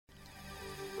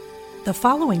The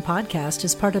following podcast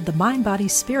is part of the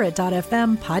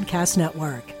MindBodySpirit.fm podcast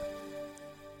network.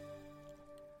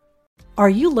 Are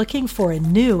you looking for a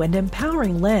new and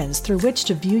empowering lens through which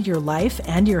to view your life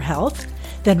and your health?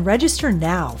 Then register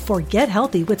now for Get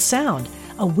Healthy with Sound,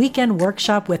 a weekend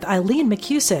workshop with Eileen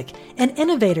McCusick, an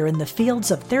innovator in the fields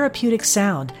of therapeutic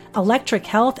sound, electric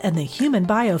health, and the human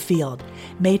biofield,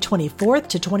 May 24th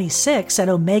to 26th at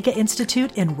Omega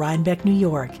Institute in Rhinebeck, New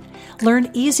York.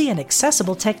 Learn easy and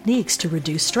accessible techniques to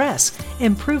reduce stress,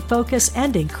 improve focus,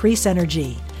 and increase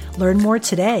energy. Learn more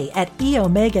today at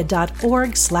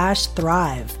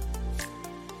eomega.org/thrive.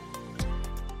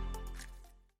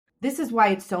 This is why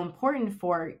it's so important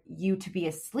for you to be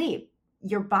asleep.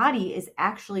 Your body is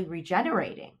actually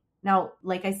regenerating. Now,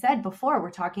 like I said before,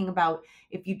 we're talking about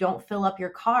if you don't fill up your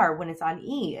car when it's on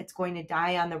E, it's going to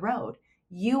die on the road.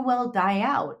 You will die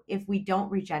out if we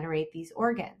don't regenerate these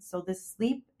organs. So the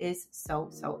sleep is so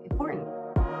important.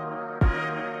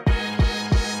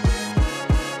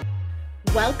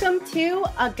 Welcome to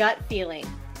A Gut Feeling.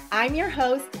 I'm your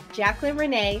host, Jacqueline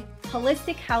Renee,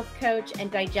 holistic health coach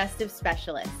and digestive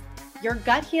specialist. Your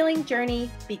gut healing journey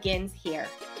begins here.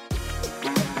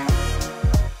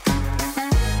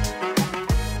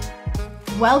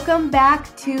 Welcome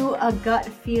back to A Gut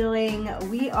Feeling.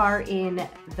 We are in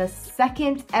the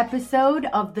second episode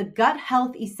of the Gut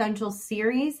Health Essentials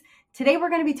series. Today we're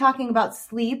going to be talking about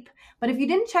sleep, but if you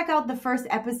didn't check out the first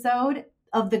episode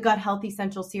of the Gut Health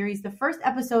Essentials series, the first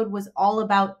episode was all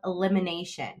about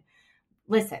elimination.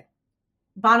 Listen,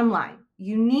 bottom line,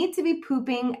 you need to be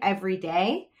pooping every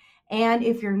day. And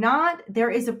if you're not,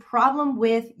 there is a problem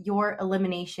with your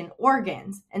elimination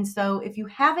organs. And so if you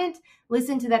haven't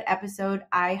listened to that episode,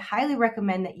 I highly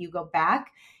recommend that you go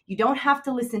back. You don't have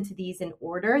to listen to these in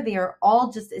order. They are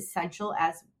all just essential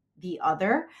as the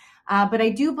other. But I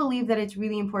do believe that it's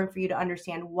really important for you to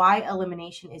understand why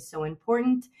elimination is so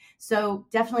important. So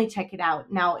definitely check it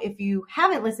out. Now, if you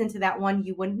haven't listened to that one,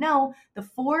 you would know the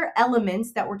 4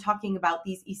 elements that we're talking about,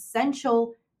 these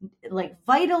essential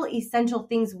vital essential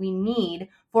things we need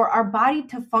for our body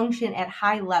to function at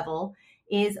high level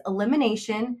is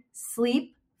elimination,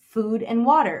 sleep, food, and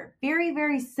water. Very,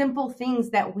 very simple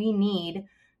things that we need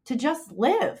to just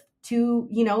live.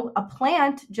 A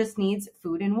plant just needs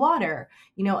food and water.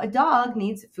 A dog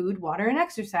needs food, water, and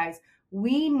exercise.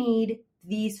 We need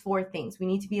these 4 things. We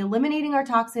need to be eliminating our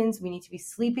toxins. We need to be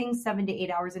sleeping 7 to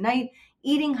 8 hours a night,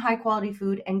 eating high quality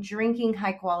food, and drinking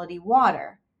high quality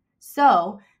water.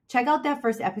 So check out that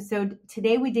first episode.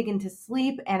 Today we dig into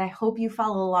sleep, and I hope you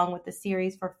follow along with the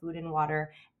series for food and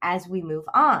water as we move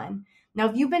on. Now,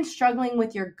 if you've been struggling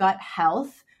with your gut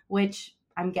health, which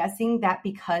I'm guessing that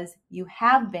because you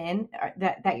have been,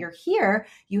 that you're here,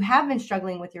 you have been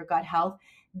struggling with your gut health,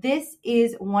 this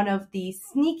is one of the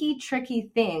sneaky,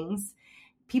 tricky things.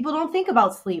 People don't think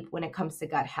about sleep when it comes to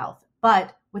gut health,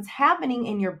 but what's happening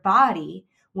in your body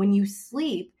when you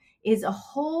sleep is a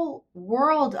whole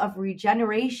world of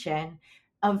regeneration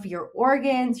of your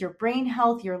organs, your brain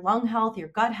health, your lung health, your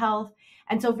gut health.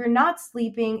 And so if you're not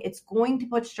sleeping, it's going to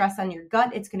put stress on your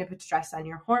gut. It's going to put stress on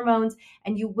your hormones,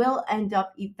 and you will end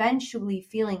up eventually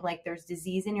feeling like there's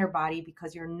disease in your body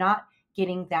because you're not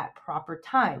getting that proper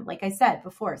time. Like I said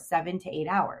before, 7 to 8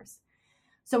 hours.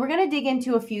 So we're going to dig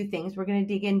into a few things. We're going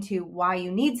to dig into why you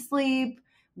need sleep,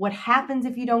 what happens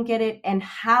if you don't get it, and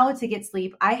how to get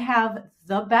sleep. I have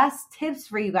the best tips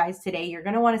for you guys today. You're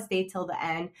going to want to stay till the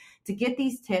end to get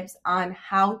these tips on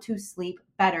how to sleep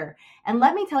better. And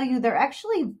let me tell you, they're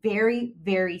actually very,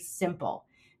 very simple.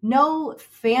 No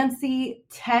fancy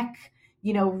tech,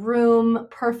 room,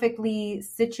 perfectly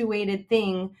situated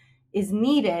thing is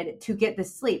needed to get the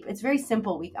sleep. It's very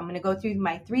simple. I'm going to go through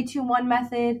my 3-2-1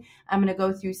 method. I'm going to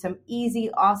go through some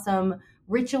easy, awesome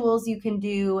rituals you can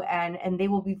do, and they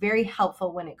will be very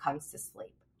helpful when it comes to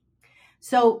sleep.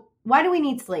 So why do we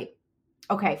need sleep?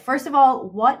 Okay, first of all,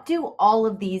 what do all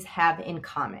of these have in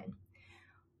common?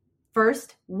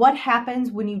 First, what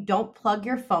happens when you don't plug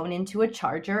your phone into a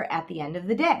charger at the end of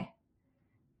the day?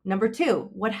 Number 2,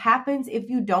 what happens if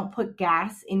you don't put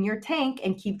gas in your tank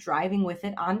and keep driving with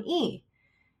it on E?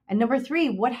 And number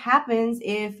 3, what happens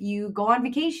if you go on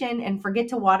vacation and forget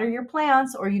to water your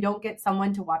plants, or you don't get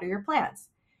someone to water your plants?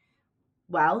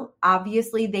 Well,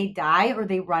 obviously they die or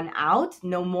they run out.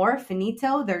 No more,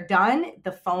 finito, they're done.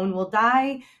 The phone will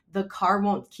die, the car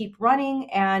won't keep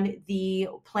running, and the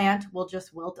plant will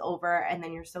just wilt over, and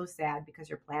then you're so sad because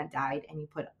your plant died and you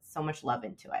put so much love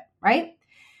into it, right?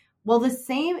 Well, the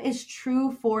same is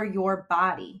true for your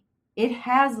body. It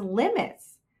has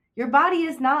limits. Your body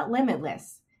is not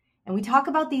limitless. And we talk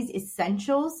about these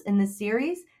essentials in this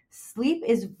series. Sleep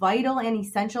is vital and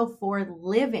essential for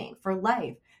living, for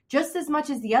life. just as much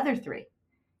as the other 3.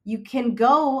 You can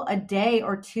go a day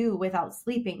or 2 without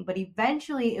sleeping, but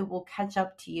eventually it will catch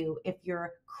up to you if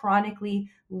you're chronically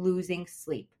losing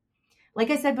sleep. Like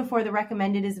I said before, the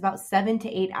recommended is about 7 to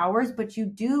 8 hours, but you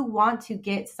do want to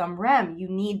get some REM. You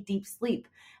need deep sleep,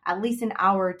 at least an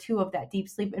hour or 2 of that deep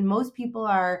sleep. And most people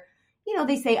are,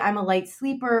 they say I'm a light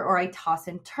sleeper, or I toss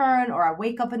and turn, or I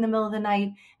wake up in the middle of the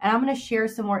night. And I'm going to share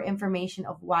some more information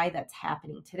of why that's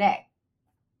happening today.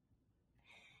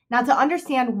 Now, to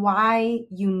understand why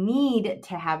you need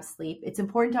to have sleep, it's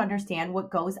important to understand what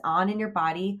goes on in your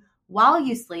body while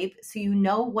you sleep so you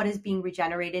know what is being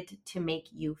regenerated to make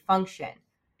you function.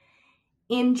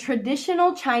 In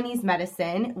traditional Chinese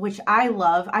medicine, which I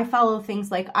love, I follow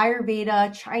things like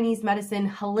Ayurveda, Chinese medicine,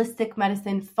 holistic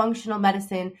medicine, functional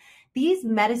medicine. These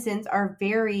medicines are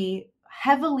very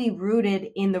heavily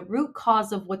rooted in the root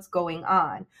cause of what's going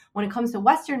on. When it comes to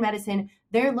Western medicine,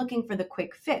 they're looking for the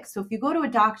quick fix. So if you go to a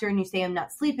doctor and you say, I'm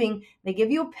not sleeping, they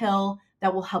give you a pill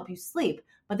that will help you sleep.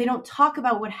 But they don't talk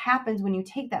about what happens when you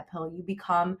take that pill. You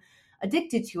become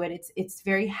addicted to it. It's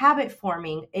very habit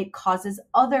forming. It causes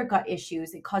other gut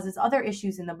issues. It causes other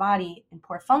issues in the body and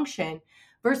poor function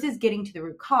versus getting to the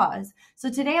root cause.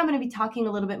 So today I'm going to be talking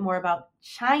a little bit more about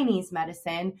Chinese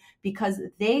medicine because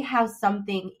they have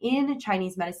something in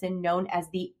Chinese medicine known as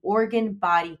the organ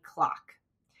body clock.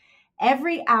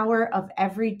 Every hour of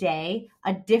every day,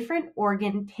 a different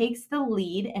organ takes the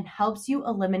lead and helps you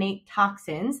eliminate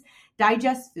toxins,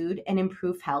 digest food, and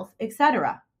improve health,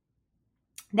 etc.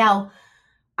 Now,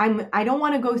 I don't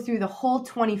want to go through the whole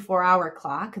 24-hour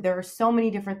clock. There are so many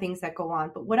different things that go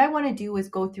on. But what I want to do is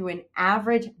go through an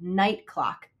average night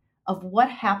clock of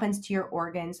what happens to your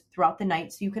organs throughout the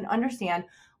night so you can understand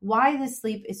why the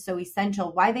sleep is so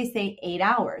essential, why they say 8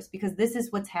 hours, because this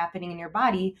is what's happening in your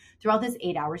body throughout this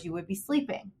 8 hours you would be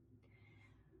sleeping.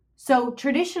 So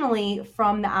traditionally,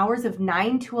 from the hours of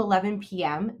 9 to 11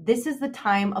 p.m., this is the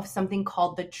time of something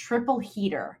called the triple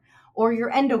heater, or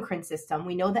your endocrine system.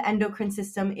 We know the endocrine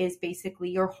system is basically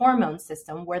your hormone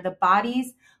system where the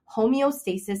body's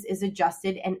homeostasis is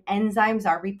adjusted and enzymes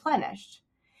are replenished.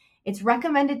 It's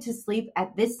recommended to sleep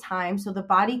at this time so the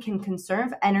body can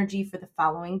conserve energy for the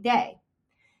following day.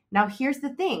 Now, here's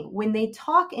the thing. When they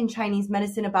talk in Chinese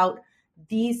medicine about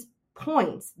these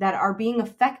points that are being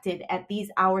affected at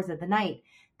these hours of the night,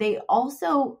 they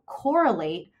also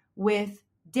correlate with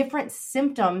different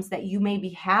symptoms that you may be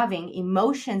having,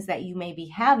 emotions that you may be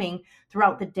having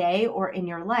throughout the day or in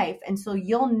your life. And so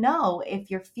you'll know if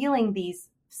you're feeling these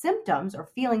symptoms or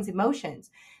feelings,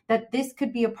 emotions, that this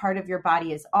could be a part of your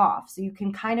body is off. So you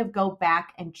can kind of go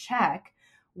back and check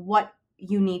what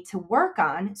you need to work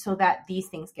on so that these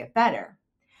things get better.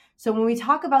 So when we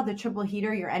talk about the triple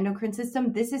heater, your endocrine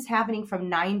system, this is happening from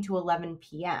 9 to 11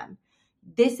 p.m.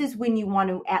 This is when you want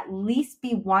to at least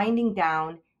be winding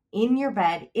down in your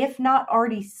bed, if not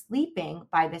already sleeping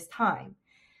by this time.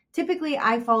 Typically,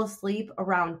 I fall asleep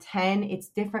around 10. It's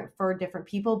different for different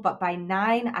people, but by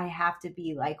 9, I have to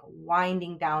be like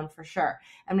winding down for sure.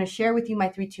 I'm going to share with you my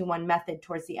 3-2-1 method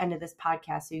towards the end of this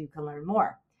podcast so you can learn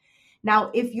more.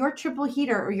 Now, if your triple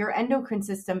heater or your endocrine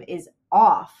system is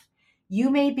off, you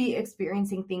may be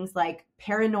experiencing things like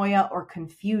paranoia or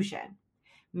confusion.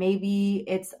 Maybe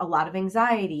it's a lot of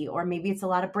anxiety, or maybe it's a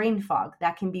lot of brain fog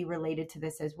that can be related to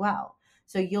this as well.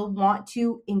 So you'll want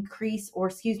to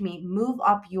move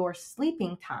up your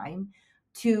sleeping time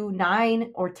to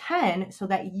 9 or 10 so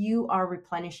that you are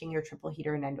replenishing your triple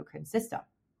heater and endocrine system.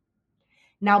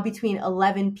 Now, between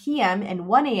 11 p.m. and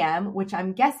 1 a.m., which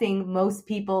I'm guessing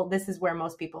this is where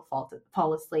most people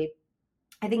fall asleep.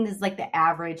 I think this is like the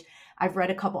average. I've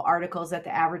read a couple articles that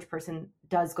the average person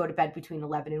does go to bed between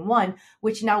 11 and 1,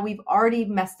 which now we've already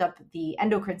messed up the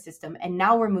endocrine system. And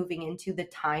now we're moving into the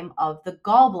time of the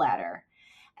gallbladder.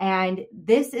 And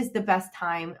this is the best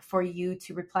time for you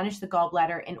to replenish the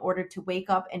gallbladder in order to wake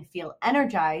up and feel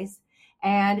energized.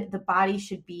 And the body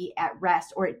should be at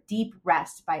rest or at deep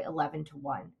rest by 11 to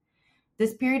 1.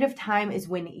 This period of time is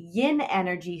when yin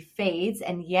energy fades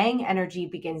and yang energy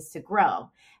begins to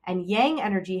grow. And yang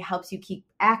energy helps you keep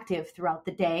active throughout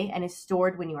the day and is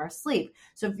stored when you are asleep.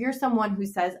 So if you're someone who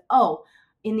says,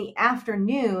 in the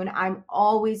afternoon, I'm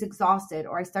always exhausted,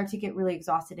 or I start to get really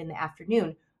exhausted in the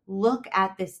afternoon, look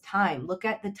at this time. Look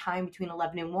at the time between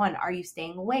 11 and 1. Are you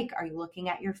staying awake? Are you looking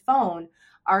at your phone?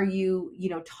 Are you,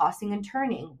 tossing and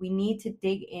turning? We need to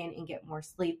dig in and get more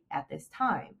sleep at this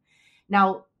time.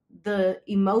 Now, the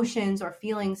emotions or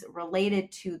feelings related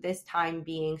to this time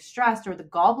being stressed or the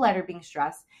gallbladder being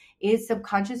stressed is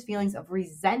subconscious feelings of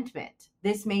resentment.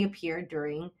 This may appear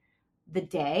during the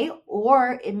day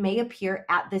or it may appear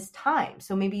at this time.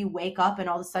 So maybe you wake up and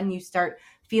all of a sudden you start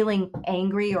feeling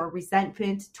angry or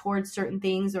resentment towards certain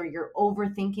things, or you're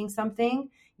overthinking something,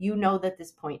 you know that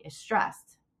this point is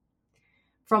stressed.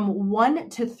 From 1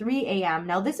 to 3 a.m.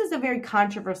 Now, this is a very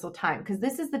controversial time because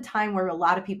this is the time where a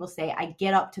lot of people say, I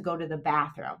get up to go to the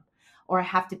bathroom, or I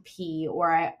have to pee,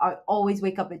 or I always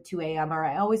wake up at 2 a.m., or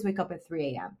I always wake up at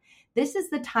 3 a.m. This is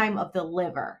the time of the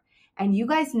liver. And you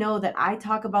guys know that I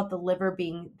talk about the liver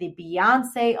being the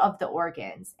Beyonce of the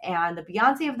organs. And the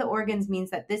Beyonce of the organs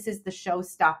means that this is the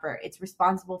showstopper. It's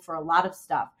responsible for a lot of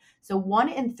stuff. So 1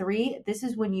 and 3, this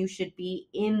is when you should be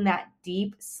in that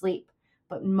deep sleep.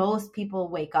 But most people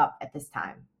wake up at this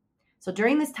time. So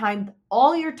during this time,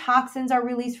 all your toxins are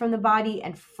released from the body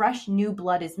and fresh new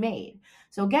blood is made.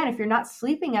 So again, if you're not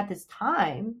sleeping at this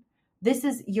time, this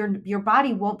is your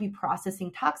body won't be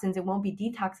processing toxins. It won't be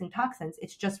detoxing toxins.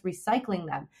 It's just recycling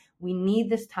them. We need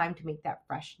this time to make that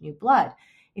fresh new blood.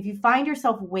 If you find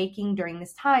yourself waking during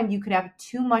this time, you could have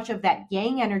too much of that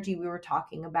yang energy we were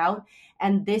talking about.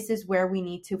 And this is where we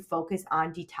need to focus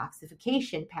on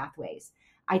detoxification pathways.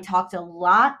 I talked a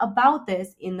lot about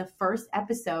this in the first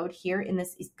episode here in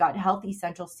this Gut Health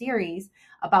Essential series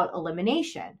about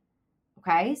elimination.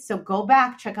 Okay, so go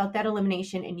back, check out that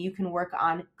elimination, and you can work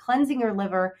on cleansing your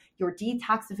liver, your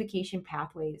detoxification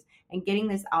pathways, and getting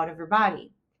this out of your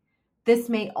body. This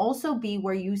may also be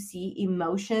where you see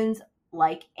emotions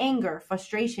like anger,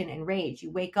 frustration, and rage. You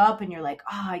wake up and you're like,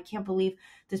 oh, I can't believe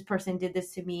this person did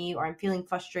this to me, or I'm feeling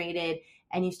frustrated.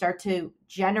 And you start to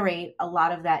generate a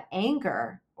lot of that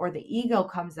anger, or the ego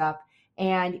comes up,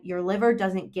 and your liver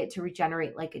doesn't get to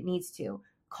regenerate like it needs to,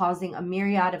 causing a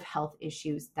myriad of health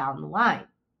issues down the line.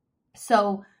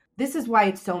 So this is why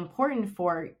it's so important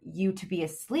for you to be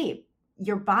asleep.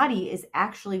 Your body is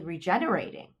actually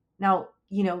regenerating. Now,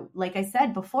 like I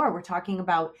said before, we're talking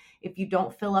about if you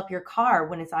don't fill up your car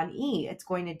when it's on E, it's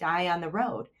going to die on the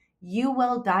road. You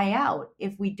will die out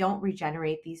if we don't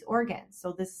regenerate these organs.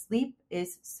 So the sleep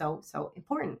is so, so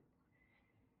important.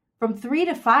 From 3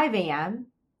 to 5 a.m.,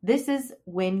 this is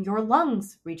when your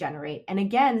lungs regenerate. And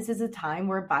again, this is a time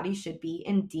where a body should be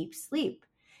in deep sleep.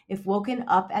 If woken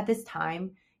up at this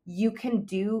time, you can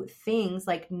do things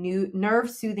like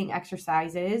nerve soothing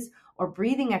exercises or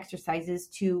breathing exercises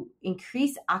to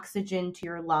increase oxygen to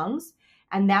your lungs.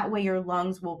 And that way your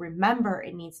lungs will remember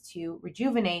it needs to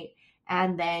rejuvenate,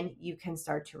 and then you can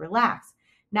start to relax.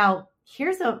 Now,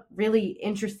 here's a really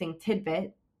interesting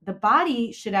tidbit. The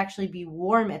body should actually be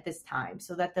warm at this time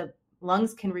so that the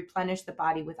lungs can replenish the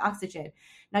body with oxygen.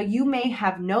 Now, you may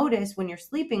have noticed when you're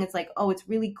sleeping, it's like, oh, it's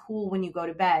really cool when you go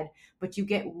to bed, but you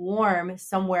get warm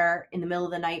somewhere in the middle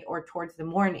of the night or towards the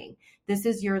morning. This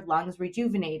is your lungs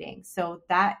rejuvenating. So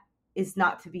that is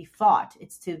not to be fought.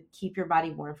 It's to keep your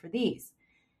body warm for these.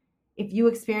 If you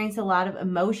experience a lot of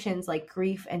emotions like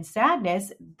grief and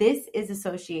sadness, this is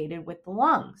associated with the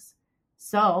lungs.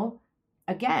 So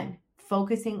again,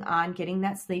 focusing on getting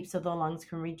that sleep so the lungs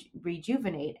can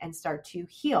rejuvenate and start to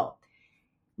heal.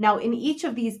 Now, in each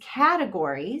of these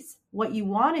categories, what you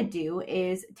want to do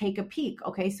is take a peek.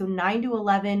 Okay, so 9 to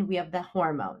 11, we have the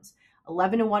hormones.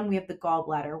 11 to 1, we have the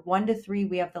gallbladder. 1 to 3,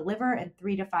 we have the liver. And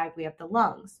 3 to 5, we have the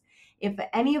lungs. If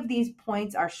any of these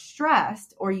points are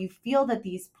stressed, or you feel that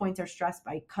these points are stressed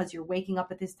because you're waking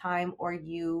up at this time, or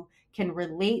you can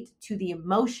relate to the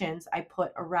emotions I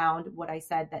put around what I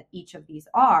said that each of these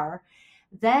are,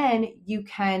 then you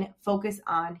can focus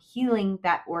on healing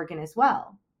that organ as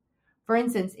well. For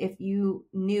instance, if you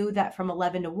knew that from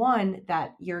 11 to 1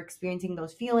 that you're experiencing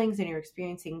those feelings and you're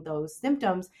experiencing those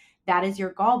symptoms, that is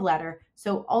your gallbladder.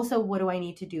 So also, what do I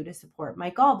need to do to support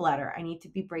my gallbladder? I need to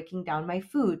be breaking down my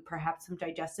food. Perhaps some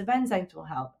digestive enzymes will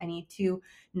help. I need to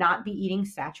not be eating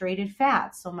saturated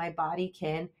fats so my body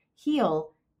can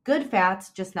heal. Good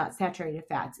fats, just not saturated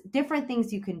fats. Different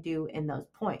things you can do in those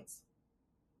points.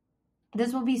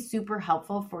 This will be super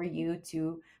helpful for you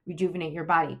to rejuvenate your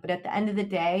body. But at the end of the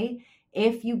day,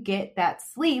 if you get that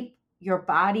sleep, your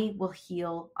body will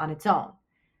heal on its own.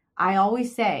 I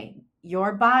always say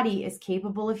your body is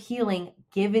capable of healing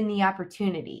given the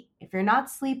opportunity. If you're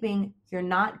not sleeping, you're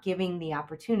not giving the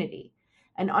opportunity.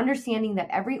 And understanding that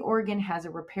every organ has a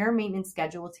repair maintenance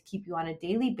schedule to keep you on a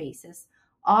daily basis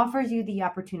offers you the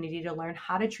opportunity to learn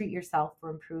how to treat yourself for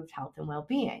improved health and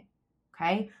well-being.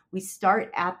 Okay? We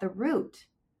start at the root.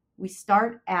 We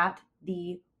start at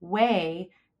the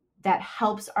way that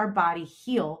helps our body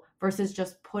heal versus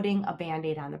just putting a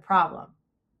Band-Aid on the problem.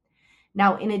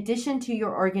 Now, in addition to your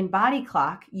organ body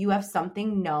clock, you have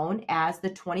something known as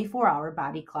the 24-hour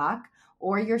body clock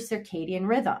or your circadian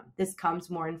rhythm. This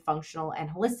comes more in functional and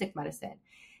holistic medicine.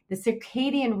 The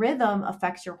circadian rhythm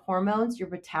affects your hormones, your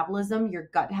metabolism, your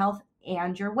gut health,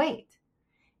 and your weight.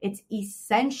 It's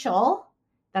essential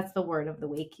That's the word of the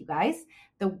week, you guys.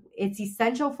 It's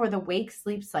essential for the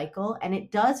wake-sleep cycle, and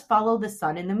it does follow the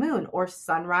sun and the moon, or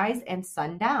sunrise and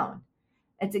sundown.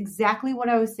 It's exactly what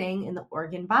I was saying in the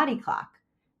Oregon body clock,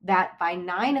 that by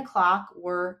 9 o'clock,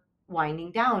 we're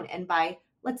winding down. And by,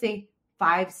 let's say,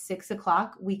 5, 6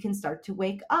 o'clock, we can start to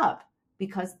wake up,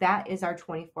 because that is our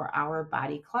 24-hour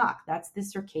body clock. That's the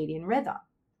circadian rhythm,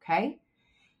 okay?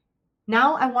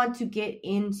 Now I want to get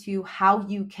into how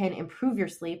you can improve your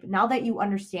sleep now that you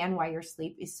understand why your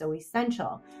sleep is so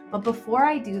essential. But before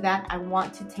I do that, I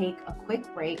want to take a quick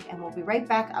break, and we'll be right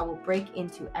back. I will break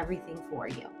into everything for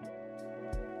you.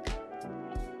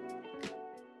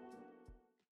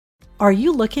 Are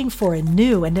you looking for a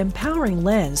new and empowering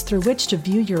lens through which to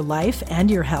view your life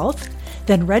and your health?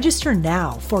 Then register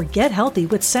now for Get Healthy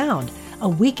with Sound, a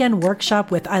weekend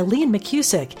workshop with Eileen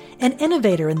McCusick, an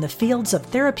innovator in the fields of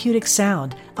therapeutic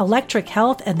sound, electric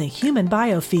health, and the human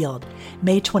biofield.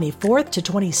 May 24th to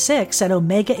 26th at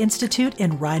Omega Institute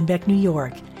in Rhinebeck, New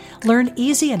York. Learn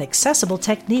easy and accessible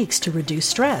techniques to reduce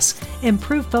stress,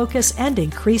 improve focus, and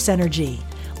increase energy.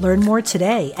 Learn more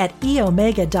today at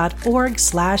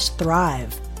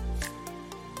eomega.org/thrive.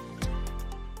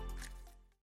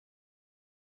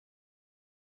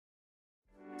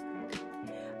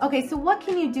 Okay, so what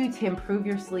can you do to improve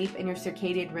your sleep and your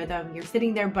circadian rhythm? You're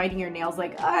sitting there biting your nails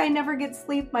like, I never get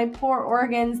sleep. My poor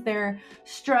organs, they're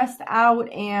stressed out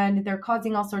and they're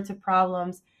causing all sorts of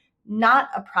problems. Not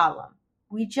a problem.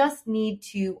 We just need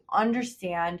to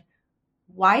understand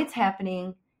why it's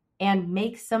happening and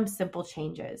make some simple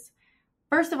changes.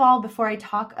 First of all, before I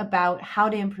talk about how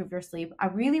to improve your sleep, I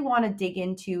really want to dig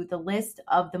into the list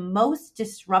of the most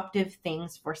disruptive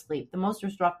things for sleep, the most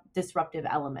disruptive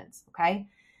elements, okay?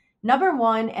 Number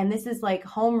one, and this is like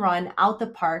home run out the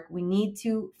park, we need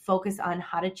to focus on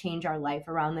how to change our life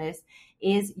around this,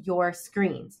 is your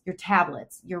screens, your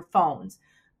tablets, your phones,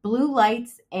 blue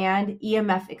lights, and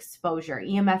EMF exposure.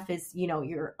 EMF is,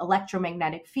 your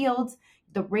electromagnetic fields,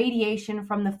 the radiation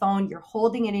from the phone. You're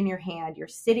holding it in your hand. You're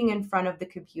sitting in front of the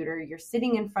computer. You're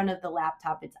sitting in front of the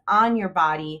laptop. It's on your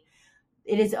body.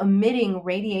 It is emitting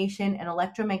radiation and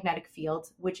electromagnetic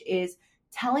fields, which is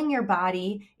telling your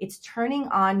body, it's turning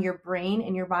on your brain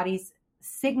and your body's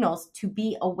signals to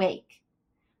be awake.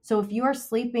 So if you are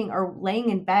sleeping or laying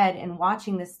in bed and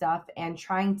watching this stuff and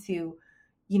trying to,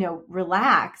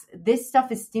 relax, this stuff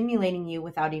is stimulating you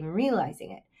without even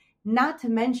realizing it. Not to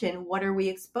mention, what are we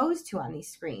exposed to on these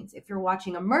screens? If you're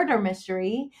watching a murder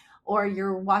mystery, or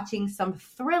you're watching some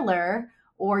thriller,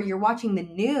 or you're watching the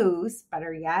news,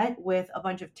 better yet, with a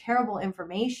bunch of terrible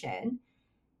information,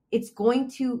 it's going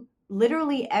to,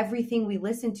 literally everything we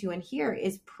listen to and hear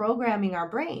is programming our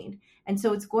brain. And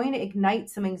so it's going to ignite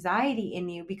some anxiety in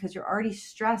you because you're already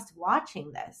stressed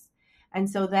watching this. And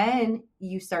so then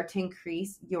you start to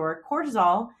increase your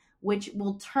cortisol, which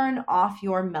will turn off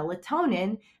your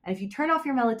melatonin. And if you turn off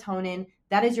your melatonin,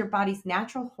 that is your body's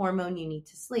natural hormone you need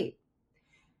to sleep.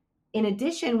 In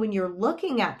addition, when you're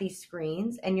looking at these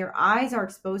screens and your eyes are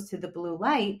exposed to the blue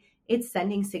light, it's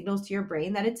sending signals to your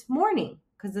brain that it's morning,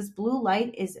 because this blue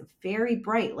light is very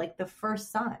bright, like the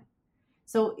first sun.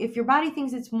 So if your body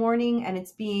thinks it's morning and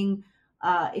it's being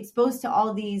exposed to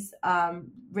all these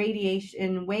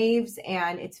radiation waves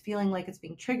and it's feeling like it's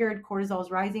being triggered, cortisol is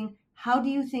rising, how do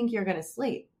you think you're going to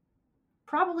sleep?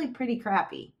 Probably pretty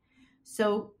crappy.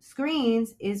 So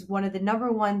screens is one of the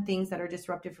number one things that are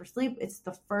disruptive for sleep. It's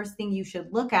the first thing you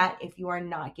should look at if you are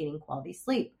not getting quality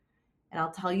sleep. And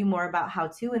I'll tell you more about how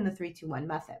to in the 3-2-1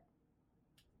 method.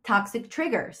 Toxic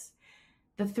triggers.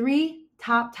 The 3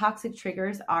 top toxic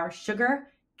triggers are sugar,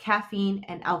 caffeine,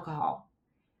 and alcohol.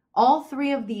 All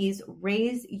 3 of these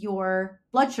raise your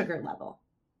blood sugar level.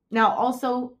 Now,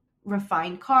 also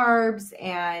refined carbs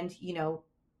and,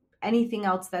 anything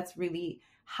else that's really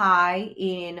high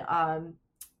in,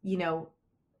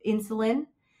 insulin.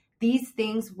 These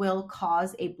things will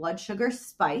cause a blood sugar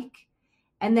spike.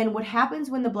 And then what happens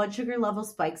when the blood sugar level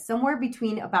spikes, somewhere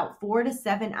between about 4 to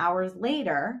 7 hours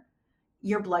later,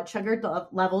 your blood sugar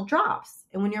level drops.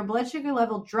 And when your blood sugar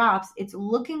level drops, it's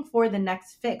looking for the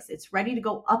next fix. It's ready to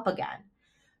go up again.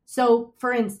 So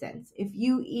for instance, if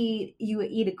you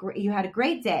had a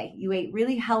great day, you ate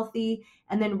really healthy,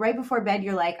 and then right before bed,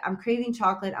 you're like, I'm craving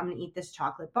chocolate. I'm going to eat this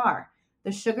chocolate bar.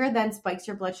 The sugar then spikes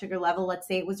your blood sugar level. Let's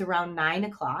say it was around 9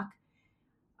 o'clock.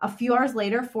 A few hours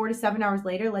later, 4 to 7 hours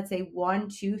later, let's say 1,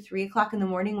 2, 3 o'clock in the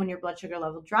morning, when your blood sugar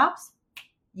level drops,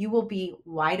 you will be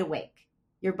wide awake.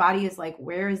 Your body is like,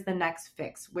 where is the next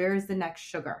fix? Where is the next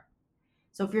sugar?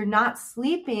 So if you're not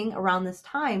sleeping around this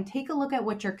time, take a look at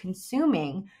what you're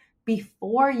consuming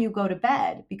before you go to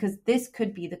bed, because this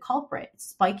could be the culprit,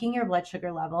 spiking your blood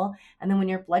sugar level. And then when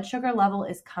your blood sugar level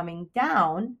is coming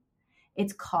down,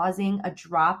 it's causing a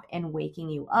drop and waking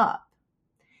you up.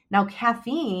 Now,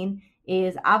 caffeine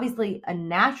is obviously a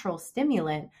natural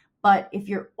stimulant, but if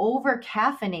you're over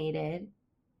caffeinated,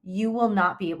 you will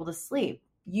not be able to sleep.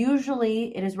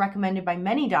 Usually, it is recommended by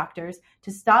many doctors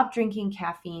to stop drinking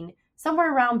caffeine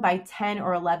somewhere around by 10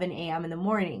 or 11 a.m. in the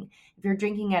morning. If you're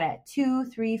drinking it at 2,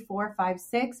 3, 4, 5,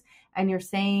 6, and you're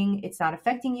saying it's not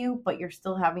affecting you, but you're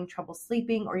still having trouble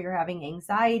sleeping, or you're having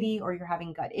anxiety, or you're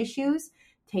having gut issues,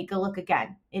 take a look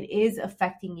again. It is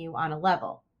affecting you on a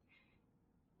level.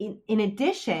 In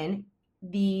addition,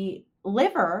 the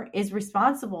liver is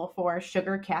responsible for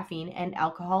sugar, caffeine, and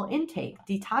alcohol intake,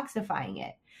 detoxifying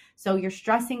it. So you're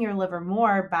stressing your liver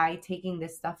more by taking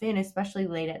this stuff in, especially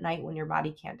late at night when your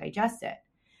body can't digest it.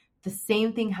 The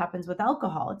same thing happens with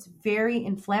alcohol. It's very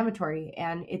inflammatory,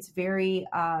 and it's very,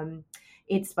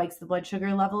 it spikes the blood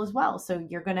sugar level as well. So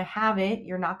you're going to have it.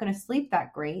 You're not going to sleep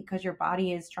that great because your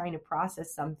body is trying to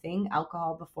process something,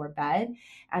 alcohol, before bed.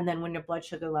 And then when your blood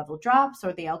sugar level drops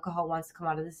or the alcohol wants to come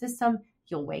out of the system,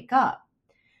 you'll wake up.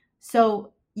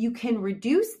 So you can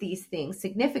reduce these things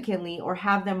significantly or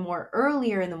have them more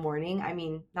earlier in the morning. I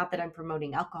mean, not that I'm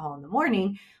promoting alcohol in the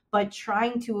morning, but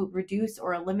trying to reduce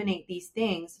or eliminate these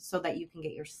things so that you can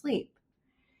get your sleep.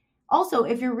 Also,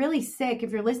 if you're really sick,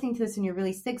 if you're listening to this and you're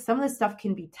really sick, some of this stuff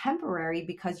can be temporary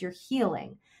because you're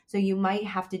healing. So you might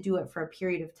have to do it for a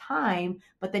period of time,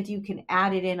 but then you can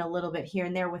add it in a little bit here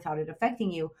and there without it affecting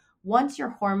you. Once your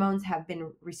hormones have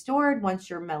been restored, once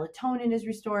your melatonin is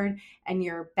restored and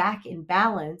you're back in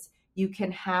balance, you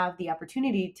can have the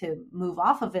opportunity to move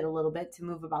off of it a little bit, to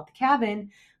move about the cabin,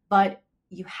 but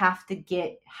you have to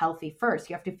get healthy first.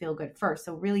 You have to feel good first.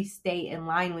 So really stay in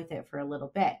line with it for a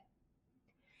little bit.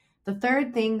 The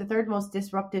third most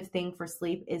disruptive thing for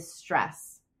sleep is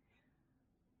stress.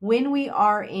 When we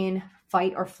are in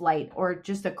fight or flight or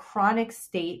just a chronic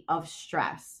state of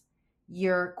stress,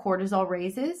 your cortisol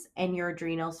raises and your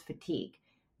adrenals fatigue.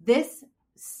 This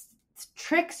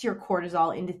tricks your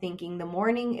cortisol into thinking the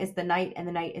morning is the night and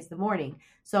the night is the morning.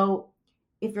 So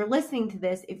if you're listening to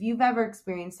this, if you've ever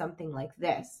experienced something like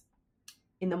this,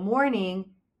 in the morning,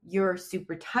 you're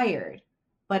super tired,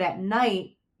 but at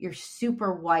night, you're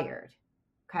super wired.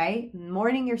 Okay? In the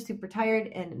morning, you're super tired,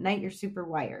 and at night, you're super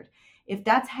wired. If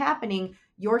that's happening,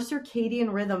 your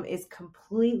circadian rhythm is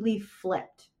completely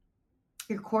flipped.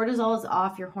 Your cortisol is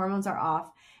off, your hormones are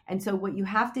off. And so what you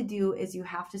have to do is you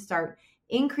have to start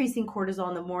increasing cortisol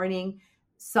in the morning,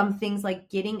 some things like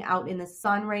getting out in the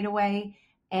sun right away,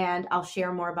 and I'll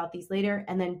share more about these later,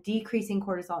 and then decreasing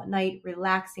cortisol at night,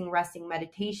 relaxing, resting,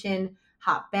 meditation,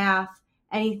 hot bath,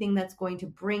 anything that's going to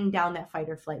bring down that fight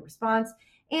or flight response.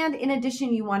 And in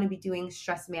addition, you want to be doing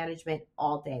stress management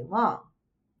all day long.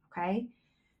 Okay?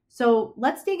 So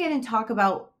let's dig in and talk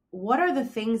about what are the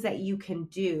things that you can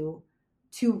do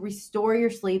to restore your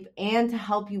sleep and to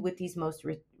help you with these most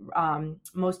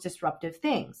disruptive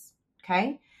things.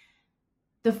 Okay?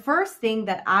 The first thing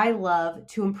that I love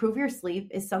to improve your sleep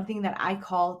is something that I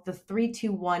call the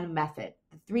 3-2-1 method,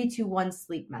 the 3-2-1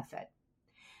 sleep method.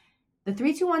 The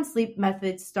 3-2-1 sleep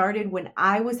method started when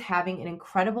I was having an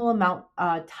incredible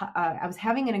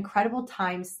incredible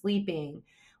time sleeping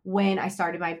when I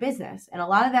started my business. And a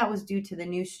lot of that was due to the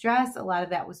new stress. A lot of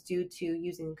that was due to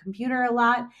using the computer a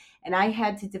lot. And I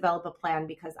had to develop a plan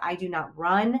because I do not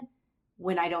run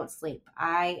when I don't sleep.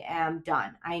 I am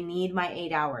done. I need my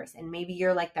 8 hours. And maybe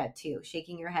you're like that too,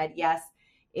 shaking your head. Yes,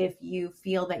 if you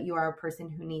feel that you are a person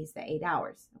who needs the 8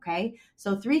 hours. Okay.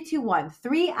 So 3-2-1,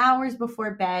 3 hours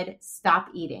before bed, stop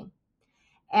eating.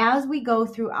 As we go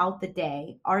throughout the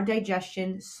day, our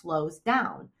digestion slows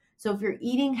down. So if you're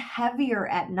eating heavier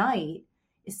at night,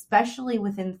 especially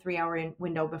within the 3-hour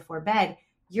window before bed,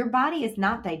 your body is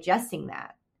not digesting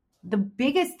that. The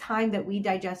biggest time that we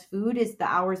digest food is the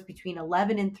hours between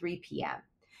 11 and 3 p.m.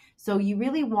 So you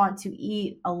really want to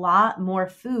eat a lot more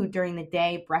food during the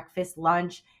day, breakfast,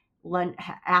 lunch,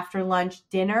 after lunch,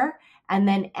 dinner. And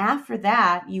then after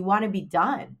that, you want to be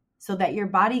done so that your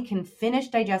body can finish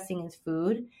digesting its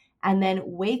food and then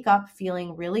wake up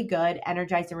feeling really good,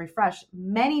 energized, and refreshed.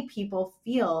 Many people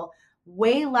feel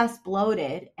way less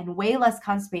bloated and way less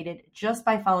constipated just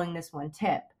by following this one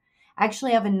tip. I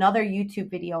actually have another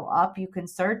YouTube video up you can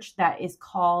search that is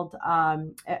called,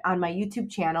 on my YouTube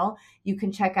channel, you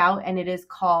can check out, and it is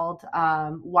called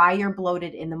Why You're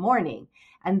Bloated in the Morning.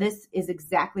 And this is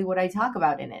exactly what I talk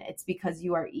about in it. It's because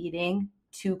you are eating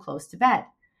too close to bed.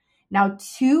 Now,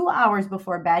 2 hours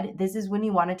before bed, this is when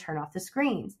you want to turn off the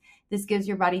screens. This gives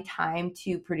your body time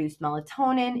to produce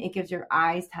melatonin. It gives your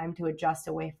eyes time to adjust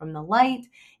away from the light.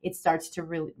 It starts to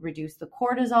reduce the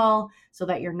cortisol so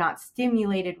that you're not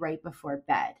stimulated right before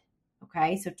bed.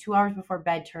 Okay, so 2 hours before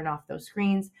bed, turn off those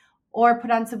screens or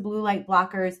put on some blue light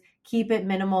blockers. Keep it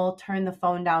minimal, turn the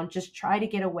phone down. Just try to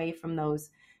get away from those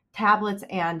tablets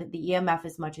and the EMF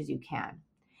as much as you can.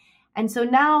 And so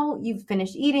now you've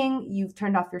finished eating, you've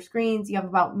turned off your screens, you have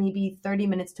about maybe 30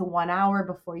 minutes to 1 hour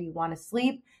before you want to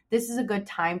sleep. This is a good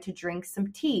time to drink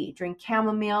some tea. Drink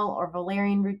chamomile or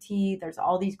valerian root tea. There's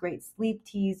all these great sleep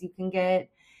teas you can get.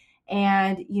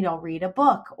 And, read a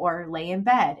book or lay in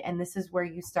bed. And this is where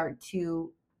you start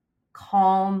to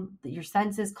calm your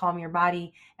senses, calm your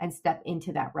body, and step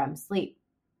into that REM sleep.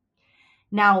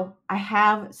 Now, I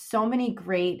have so many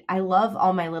I love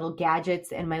all my little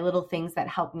gadgets and my little things that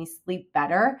help me sleep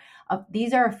better.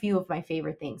 These are a few of my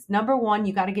favorite things. Number one,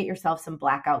 you got to get yourself some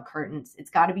blackout curtains. It's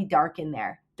got to be dark in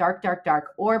there. Dark, dark,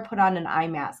 dark, or put on an eye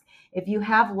mask. If you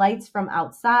have lights from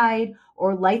outside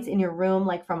or lights in your room,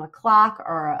 like from a clock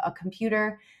or a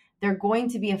computer, they're going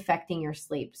to be affecting your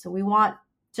sleep. So we want,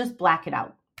 just black it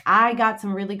out. I got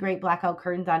some really great blackout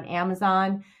curtains on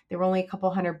Amazon. They were only a couple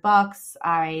 $100.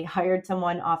 I hired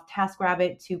someone off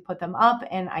TaskRabbit to put them up,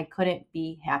 and I couldn't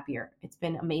be happier. It's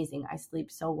been amazing. I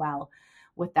sleep so well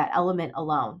with that element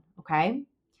alone, okay?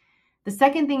 The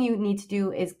second thing you need to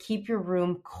do is keep your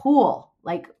room cool,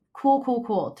 like cool, cool,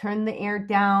 cool. Turn the air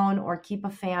down or keep a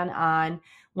fan on.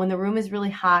 When the room is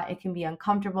really hot, it can be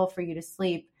uncomfortable for you to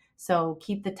sleep. So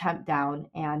keep the temp down,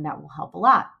 and that will help a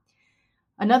lot.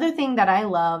 Another thing that I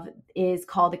love is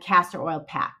called the castor oil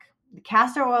pack. The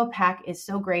castor oil pack is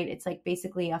so great. It's like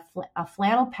basically a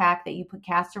flannel pack that you put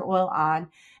castor oil on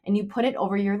and you put it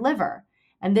over your liver.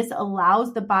 And this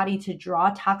allows the body to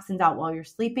draw toxins out while you're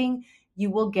sleeping. You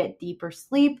will get deeper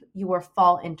sleep. You will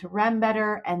fall into REM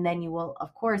better. And then you will,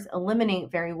 of course,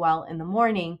 eliminate very well in the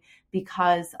morning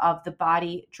because of the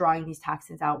body drawing these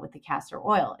toxins out with the castor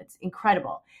oil. It's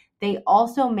incredible. They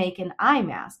also make an eye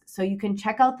mask. So you can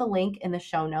check out the link in the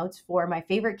show notes for my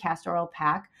favorite castor oil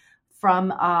pack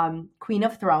from Queen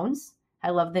of Thrones. I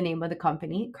love the name of the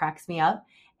company. It cracks me up.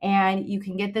 And you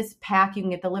can get this pack. You can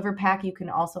get the liver pack. You can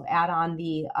also add on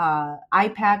the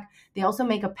eye pack. They also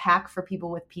make a pack for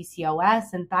people with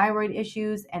PCOS and thyroid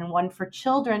issues, and one for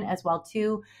children as well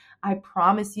too. I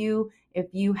promise you, if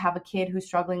you have a kid who's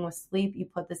struggling with sleep, you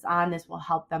put this on. This will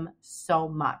help them so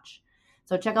much.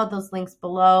 So check out those links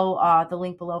below, the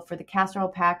link below for the castor oil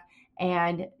pack,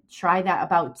 and try that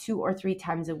about 2 or 3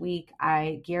 times a week.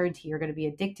 I guarantee you're going to be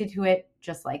addicted to it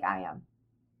just like I am.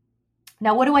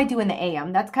 Now, what do I do in the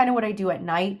AM? That's kind of what I do at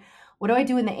night. What do I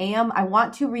do in the AM? I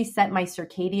want to reset my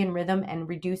circadian rhythm and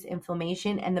reduce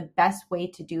inflammation. And the best way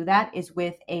to do that is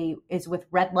with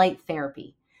red light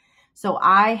therapy. So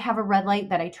I have a red light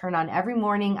that I turn on every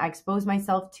morning. I expose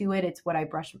myself to it. It's what I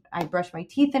brush my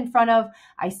teeth in front of.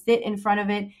 I sit in front of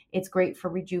it. It's great for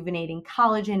rejuvenating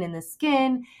collagen in the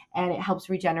skin, and it helps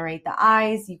regenerate the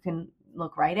eyes. You can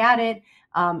look right at it.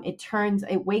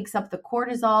 It wakes up the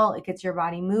cortisol. It gets your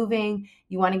body moving.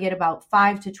 You want to get about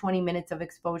 5 to 20 minutes of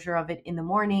exposure of it in the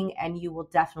morning, and you will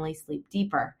definitely sleep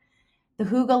deeper. The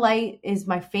Hygge light is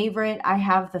my favorite. I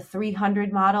have the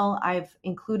 300 model. I've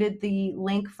included the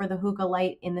link for the Hygge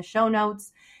light in the show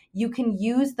notes. You can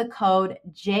use the code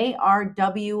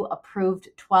JRW approved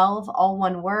 12, all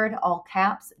one word, all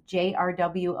caps,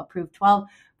 JRW approved 12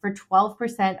 for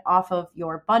 12% off of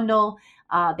your bundle.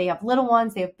 They have little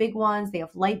ones, they have big ones, they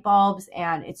have light bulbs,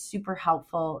 and it's super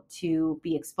helpful to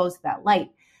be exposed to that light.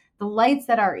 The lights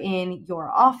that are in your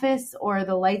office or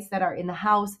the lights that are in the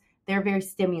house, they're very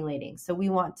stimulating. So we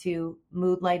want to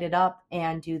mood light it up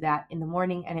and do that in the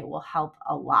morning, and it will help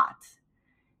a lot.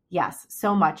 Yes,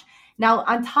 so much. Now,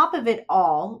 on top of it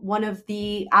all,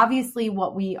 obviously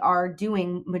what we are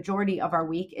doing majority of our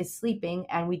week is sleeping,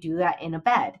 and we do that in a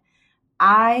bed.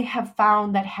 I have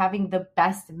found that having the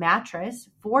best mattress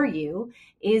for you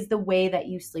is the way that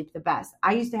you sleep the best.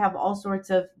 I used to have all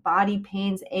sorts of body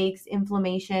pains, aches,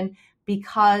 inflammation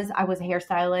because I was a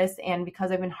hairstylist and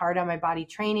because I've been hard on my body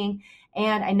training,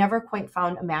 and I never quite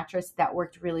found a mattress that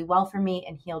worked really well for me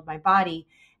and healed my body.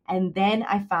 And then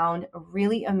I found a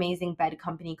really amazing bed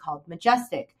company called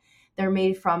Majestic. They're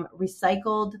made from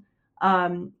recycled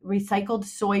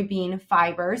soybean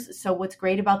fibers. So what's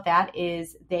great about that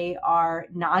is they are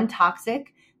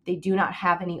non-toxic. They do not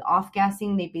have any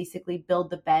off-gassing. They basically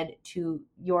build the bed to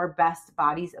your best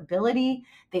body's ability.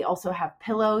 They also have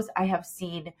pillows. I have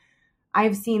seen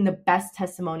the best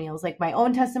testimonials. Like my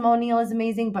own testimonial is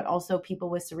amazing, but also people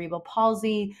with cerebral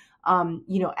palsy,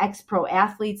 ex-pro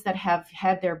athletes that have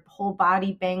had their whole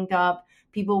body banged up,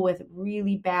 people with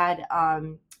really bad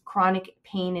chronic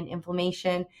pain and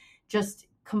inflammation, just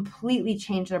completely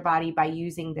change their body by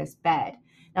using this bed.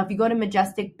 Now, if you go to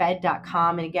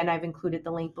majesticbed.com, and again, I've included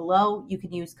the link below, you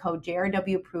can use code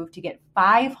JRWApproved to get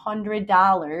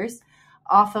 $500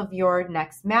 off of your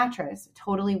next mattress.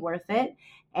 Totally worth it.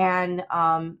 And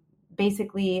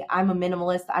basically, I'm a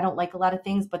minimalist. I don't like a lot of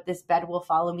things, but this bed will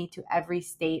follow me to every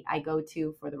state I go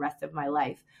to for the rest of my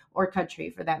life, or country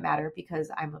for that matter,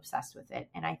 because I'm obsessed with it.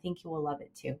 And I think you will love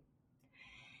it too.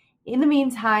 In the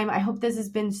meantime, I hope this has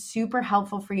been super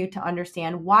helpful for you to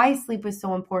understand why sleep is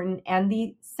so important and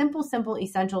the simple,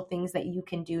 essential things that you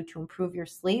can do to improve your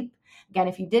sleep. Again,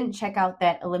 if you didn't check out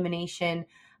that elimination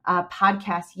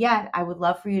podcast yet, I would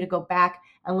love for you to go back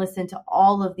and listen to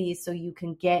all of these so you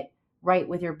can get right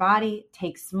with your body,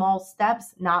 take small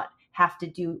steps, not have to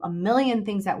do a million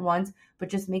things at once, but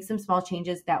just make some small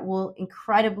changes that will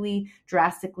incredibly,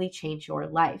 drastically change your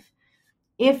life.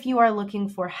 If you are looking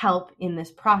for help in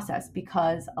this process,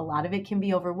 because a lot of it can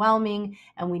be overwhelming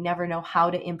and we never know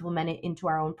how to implement it into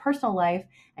our own personal life,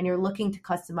 and you're looking to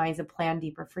customize a plan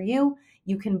deeper for you,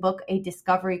 you can book a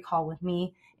discovery call with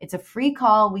me. It's a free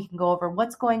call. We can go over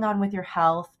what's going on with your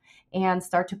health and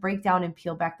start to break down and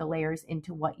peel back the layers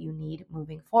into what you need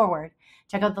moving forward.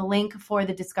 Check out the link for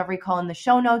the discovery call in the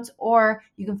show notes, or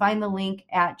you can find the link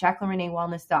at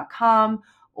JacquelineReneeWellness.com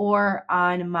or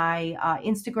on my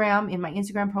Instagram, in my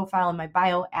Instagram profile in my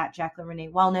bio at Jacqueline Renee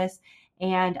Wellness.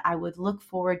 And I would look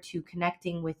forward to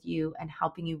connecting with you and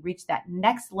helping you reach that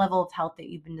next level of health that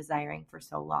you've been desiring for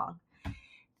so long.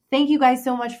 Thank you guys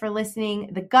so much for listening.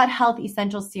 The Gut Health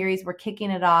Essentials series, we're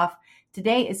kicking it off.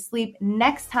 Today is sleep.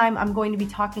 Next time, I'm going to be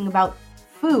talking about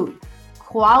food,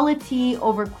 quality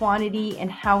over quantity, and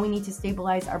how we need to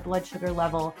stabilize our blood sugar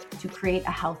level to create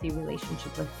a healthy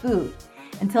relationship with food.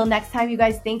 Until next time, you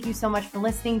guys, thank you so much for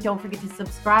listening. Don't forget to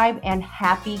subscribe, and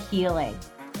happy healing.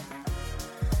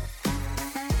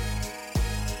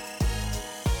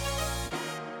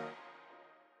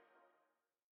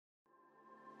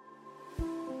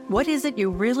 What is it you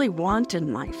really want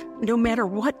in life? No matter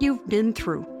what you've been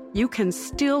through, you can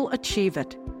still achieve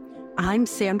it. I'm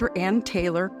Sandra Ann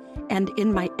Taylor, and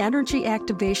in my Energy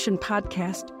Activation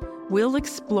podcast, we'll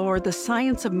explore the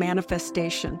science of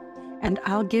manifestation, and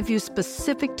I'll give you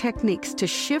specific techniques to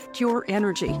shift your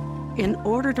energy in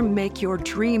order to make your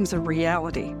dreams a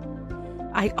reality.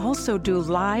 I also do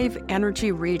live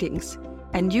energy readings,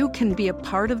 and you can be a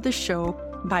part of the show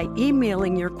by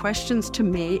emailing your questions to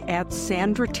me at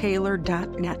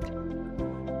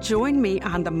sandrataylor.net. Join me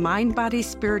on the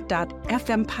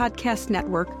mindbodyspirit.fm podcast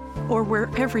network or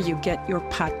wherever you get your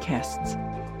podcasts.